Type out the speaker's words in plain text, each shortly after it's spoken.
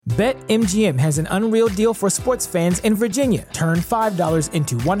BetMGM has an unreal deal for sports fans in Virginia. Turn $5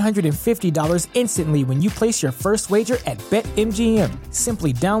 into $150 instantly when you place your first wager at BetMGM.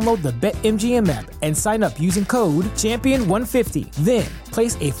 Simply download the BetMGM app and sign up using code Champion150. Then,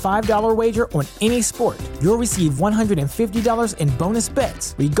 place a $5 wager on any sport. You'll receive $150 in bonus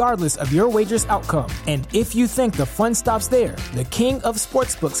bets, regardless of your wager's outcome. And if you think the fun stops there, the King of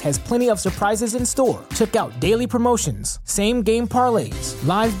Sportsbooks has plenty of surprises in store. Check out daily promotions, same-game parlays,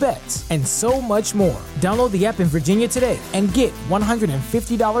 live bets, and so much more. Download the app in Virginia today and get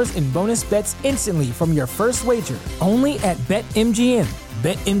 $150 in bonus bets instantly from your first wager. Only at BetMGM.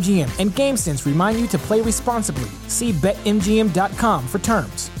 BetMGM and GameSense remind you to play responsibly. See BetMGM.com for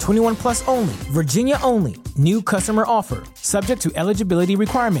terms. 21 plus only. Virginia only. New customer offer. Subject to eligibility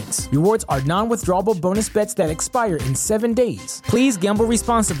requirements. Rewards are non-withdrawable bonus bets that expire in 7 days. Please gamble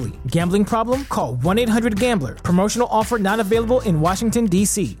responsibly. Gambling problem? Call 1-800-GAMBLER. Promotional offer not available in Washington,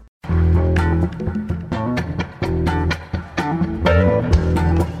 D.C.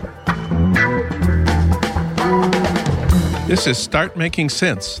 This is Start Making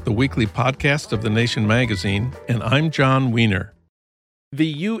Sense, the weekly podcast of The Nation magazine, and I'm John Wiener.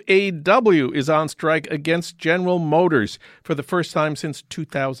 The UAW is on strike against General Motors for the first time since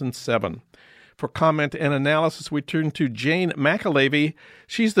 2007. For comment and analysis, we turn to Jane McAlevey.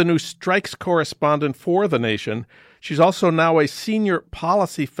 She's the new strikes correspondent for The Nation. She's also now a senior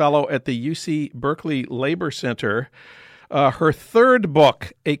policy fellow at the UC Berkeley Labor Center. Her third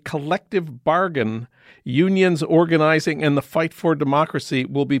book, A Collective Bargain, Unions, Organizing, and the Fight for Democracy,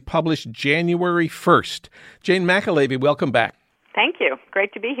 will be published January 1st. Jane McAlevey, welcome back. Thank you.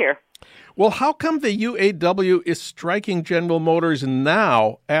 Great to be here. Well, how come the UAW is striking General Motors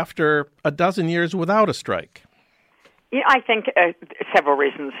now after a dozen years without a strike? I think several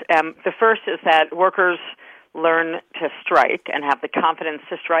reasons. The first is that workers learn to strike and have the confidence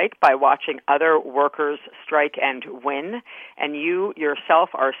to strike by watching other workers strike and win. And you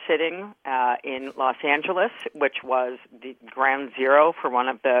yourself are sitting in Los Angeles, which was the ground zero for one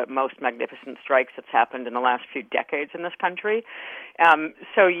of the most magnificent strikes that's happened in the last few decades in this country.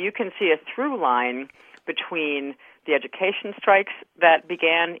 So you can see a through line between the education strikes that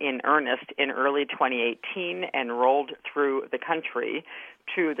began in earnest in early 2018 and rolled through the country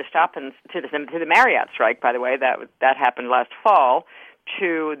to the Marriott strike, by the way, that happened last fall,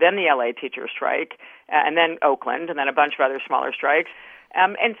 to then the LA teacher strike, and then Oakland, and then a bunch of other smaller strikes.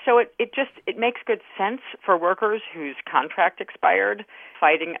 And so it makes good sense for workers whose contract expired,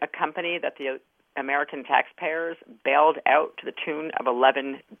 fighting a company that the American taxpayers bailed out to the tune of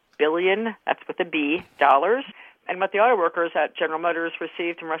 $11 billion, that's with a B, dollars. And what the auto workers at General Motors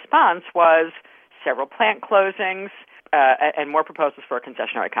received in response was several plant closings, and more proposals for a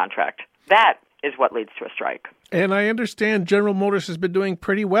concessionary contract. That is what leads to a strike. And I understand General Motors has been doing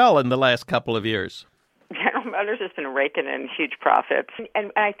pretty well in the last couple of years. General Motors has been raking in huge profits.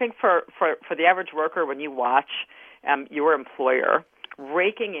 And I think for the average worker, when you watch your employer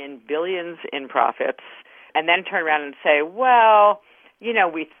raking in billions in profits and then turn around and say, well,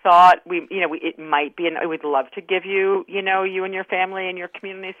 we thought it might be, and we'd love to give you, you and your family and your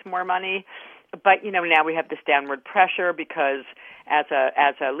community some more money. But, now we have this downward pressure because as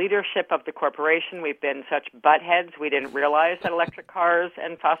a leadership of the corporation, we've been such buttheads. We didn't realize that electric cars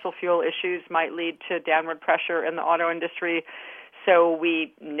and fossil fuel issues might lead to downward pressure in the auto industry. So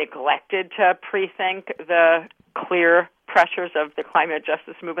we neglected to pre-think the clear pressures of the climate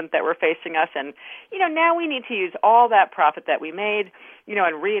justice movement that were facing us. And, now we need to use all that profit that we made,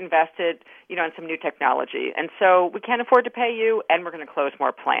 and reinvest it, in some new technology. And so we can't afford to pay you, and we're going to close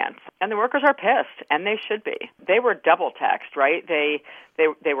more plants. And the workers are pissed, and they should be. They were double taxed, right? They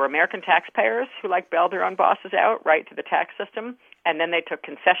were American taxpayers who, bailed their own bosses out, right, to the tax system. And then they took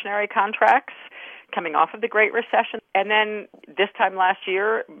concessionary contracts coming off of the Great Recession. And then this time last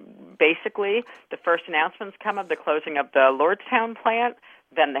year, basically, the first announcements come of the closing of the Lordstown plant,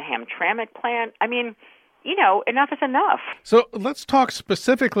 then the Hamtramck plant. I mean, enough is enough. So let's talk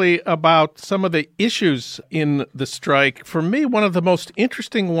specifically about some of the issues in the strike. For me, one of the most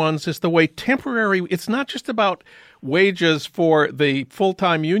interesting ones is the way it's not just about wages for the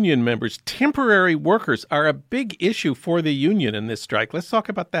full-time union members. Temporary workers are a big issue for the union in this strike. Let's talk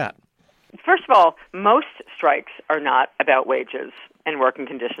about that. First of all, most strikes are not about wages and working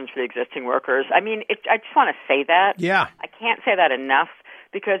conditions for the existing workers. I mean, I just want to say that. Yeah. I can't say that enough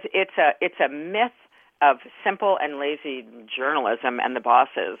because it's a myth of simple and lazy journalism and the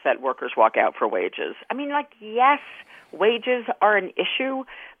bosses that workers walk out for wages. I mean, yes, wages are an issue,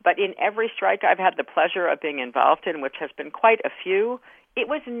 but in every strike I've had the pleasure of being involved in, which has been quite a few, It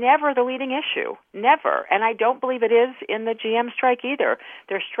was never the leading issue, never. And I don't believe it is in the GM strike either.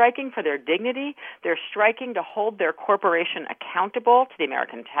 They're striking for their dignity. They're striking to hold their corporation accountable to the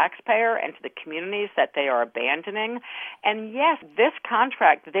American taxpayer and to the communities that they are abandoning. And yes, this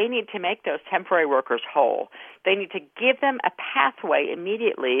contract, they need to make those temporary workers whole. They need to give them a pathway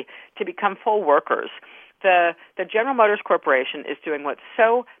immediately to become full workers. The General Motors Corporation is doing what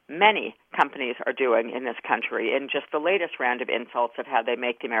so many companies are doing in this country in just the latest round of insults of how they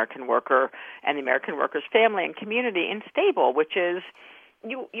make the American worker and the American worker's family and community unstable, which is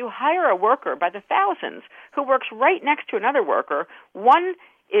you hire a worker by the thousands who works right next to another worker. One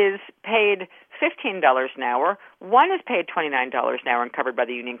is paid $15 an hour, one is paid $29 an hour and covered by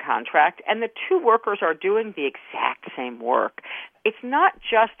the union contract, and the two workers are doing the exact same work. It's not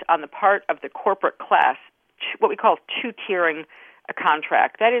just on the part of the corporate class, what we call two-tiering a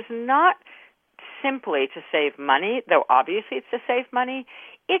contract. That is not simply to save money, though obviously it's to save money.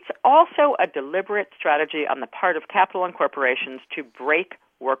 It's also a deliberate strategy on the part of capital and corporations to break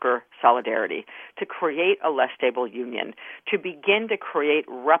worker solidarity, to create a less stable union, to begin to create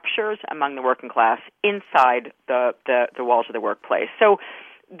ruptures among the working class inside the walls of the workplace. So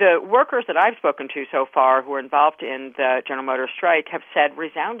the workers that I've spoken to so far who are involved in the General Motors strike have said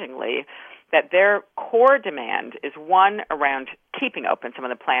resoundingly that their core demand is one around keeping open some of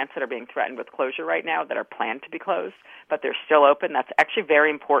the plants that are being threatened with closure right now that are planned to be closed, but they're still open. That's actually very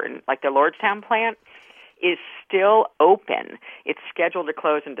important. Like the Lordstown plant is still open. It's scheduled to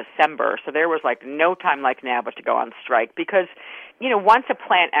close in December, so there was like no time like now but to go on strike because, once a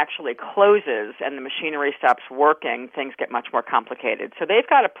plant actually closes and the machinery stops working, things get much more complicated. So they've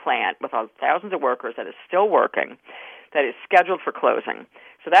got a plant with thousands of workers that is still working that is scheduled for closing.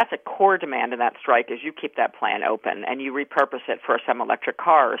 So that's a core demand in that strike is you keep that plant open and you repurpose it for some electric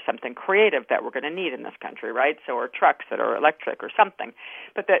car or something creative that we're going to need in this country, right? So or trucks that are electric or something.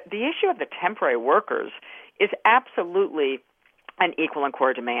 But the issue of the temporary workers is absolutely an equal and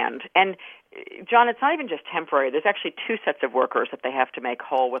core demand. And, John, it's not even just temporary. There's actually two sets of workers that they have to make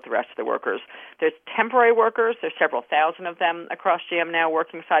whole with the rest of the workers. There's temporary workers. There's several thousand of them across GM now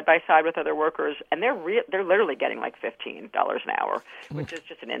working side by side with other workers, and they're literally getting like $15 an hour, which is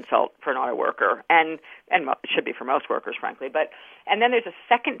just an insult for an auto worker, and it should be for most workers, frankly. And then there's a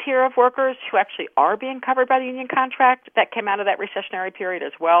second tier of workers who actually are being covered by the union contract that came out of that recessionary period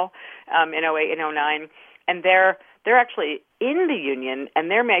as well in 08 and 09, and they're actually in the union,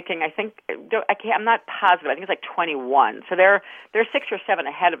 and they're making, I'm not positive, I think it's like 21. So they're 6 or 7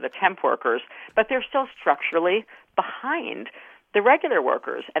 ahead of the temp workers, but they're still structurally behind the regular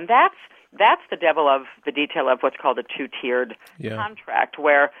workers. And that's the devil of the detail of what's called a two-tiered contract,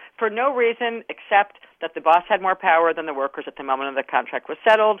 where for no reason except that the boss had more power than the workers at the moment of the contract was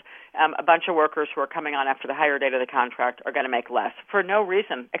settled, a bunch of workers who are coming on after the higher date of the contract are going to make less for no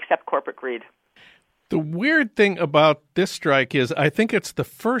reason except corporate greed. The weird thing about this strike is I think it's the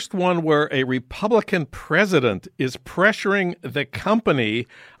first one where a Republican president is pressuring the company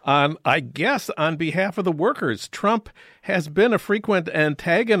on behalf of the workers. Trump has been a frequent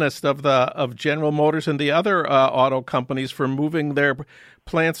antagonist of General Motors and the other auto companies for moving their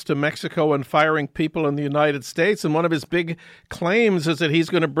plants to Mexico and firing people in the United States. And one of his big claims is that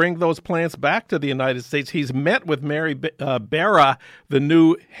he's going to bring those plants back to the United States. He's met with Mary Barra, the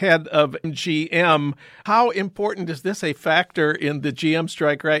new head of GM. How important is this a factor in the GM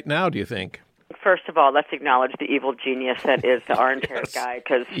strike right now, do you think? First of all, let's acknowledge the evil genius that is the orange-haired guy,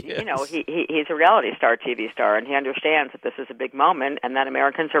 because he's a reality star, TV star, and he understands that this is a big moment and that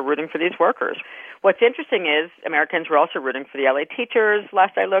Americans are rooting for these workers. What's interesting is Americans were also rooting for the LA teachers.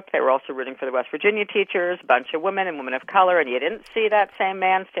 Last I looked, they were also rooting for the West Virginia teachers, a bunch of women and women of color, and you didn't see that same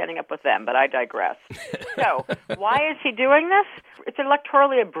man standing up with them, but I digress. So why is he doing this? It's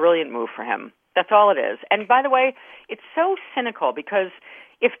electorally a brilliant move for him. That's all it is. And by the way, it's so cynical because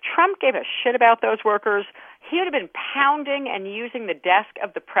if Trump gave a shit about those workers, he would have been pounding and using the desk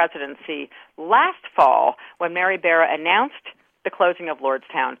of the presidency last fall when Mary Barra announced the closing of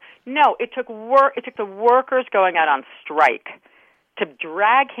Lordstown. No, it took the workers going out on strike to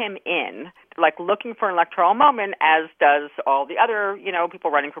drag him in, like looking for an electoral moment, as does all the other,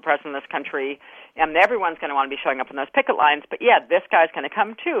 people running for president in this country. And everyone's going to want to be showing up in those picket lines. But yeah, this guy's going to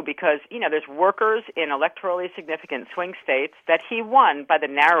come too because, there's workers in electorally significant swing states that he won by the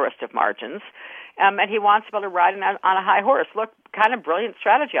narrowest of margins. And he wants to be able to ride on a high horse. Look, kind of brilliant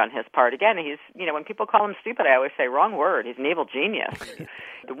strategy on his part. Again, he's, when people call him stupid, I always say, wrong word. He's an evil genius.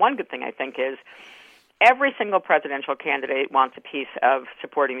 The one good thing I think is, every single presidential candidate wants a piece of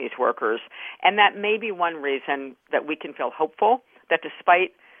supporting these workers, and that may be one reason that we can feel hopeful that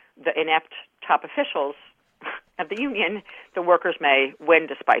despite the inept top officials of the union, the workers may win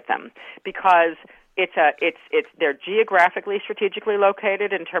despite them, because they're geographically, strategically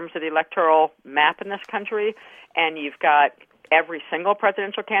located in terms of the electoral map in this country, and you've got every single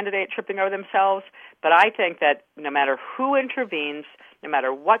presidential candidate tripping over themselves. But I think that no matter who intervenes, no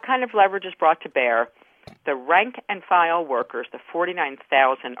matter what kind of leverage is brought to bear, the rank and file workers, the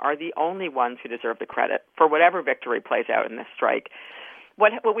 49,000, are the only ones who deserve the credit for whatever victory plays out in this strike.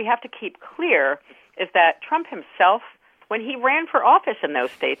 What we have to keep clear is that Trump himself, when he ran for office in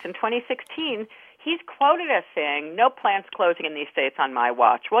those states in 2016, he's quoted as saying, no plants closing in these states on my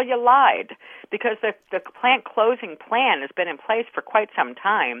watch. Well, you lied, because the plant closing plan has been in place for quite some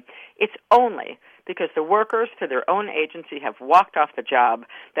time. It's only because the workers, through their own agency, have walked off the job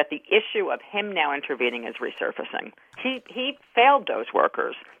that the issue of him now intervening is resurfacing. He failed those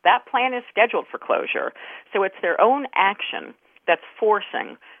workers. That plan is scheduled for closure. So it's their own action that's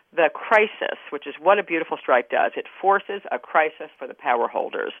forcing the crisis, which is what a beautiful strike does. It forces a crisis for the power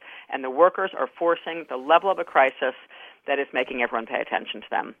holders, and the workers are forcing the level of a crisis that is making everyone pay attention to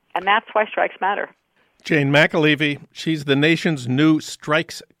them. And that's why strikes matter. Jane McAlevey, she's the nation's new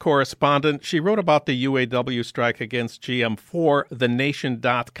strikes correspondent. She wrote about the UAW strike against GM for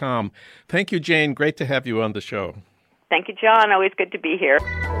thenation.com. Thank you, Jane. Great to have you on the show. Thank you, John. Always good to be here.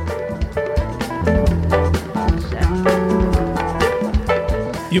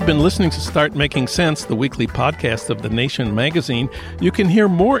 You've been listening to Start Making Sense, the weekly podcast of The Nation magazine. You can hear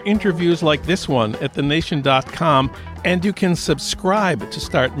more interviews like this one at thenation.com, and you can subscribe to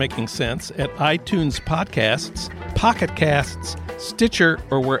Start Making Sense at iTunes Podcasts, Pocket Casts, Stitcher,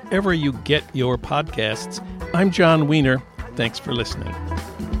 or wherever you get your podcasts. I'm John Wiener. Thanks for listening.